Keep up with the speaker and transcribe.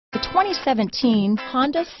2017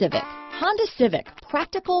 Honda Civic. Honda Civic,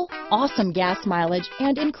 practical, awesome gas mileage,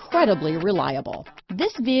 and incredibly reliable.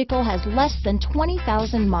 This vehicle has less than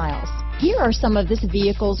 20,000 miles. Here are some of this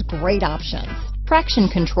vehicle's great options: traction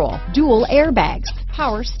control, dual airbags,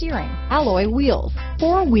 power steering, alloy wheels,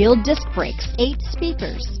 four-wheel disc brakes, 8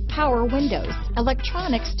 speakers, power windows,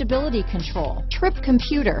 electronic stability control, trip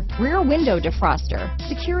computer, rear window defroster,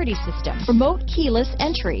 security system, remote keyless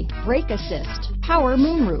entry, brake assist, power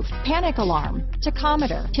moonroof, panic alarm,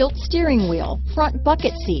 tachometer, tilt steering wheel, front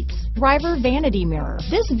bucket seats, driver vanity mirror.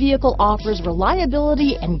 This vehicle offers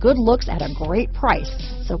reliability and good looks at a great price.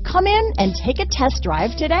 So come in and take a test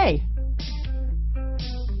drive today.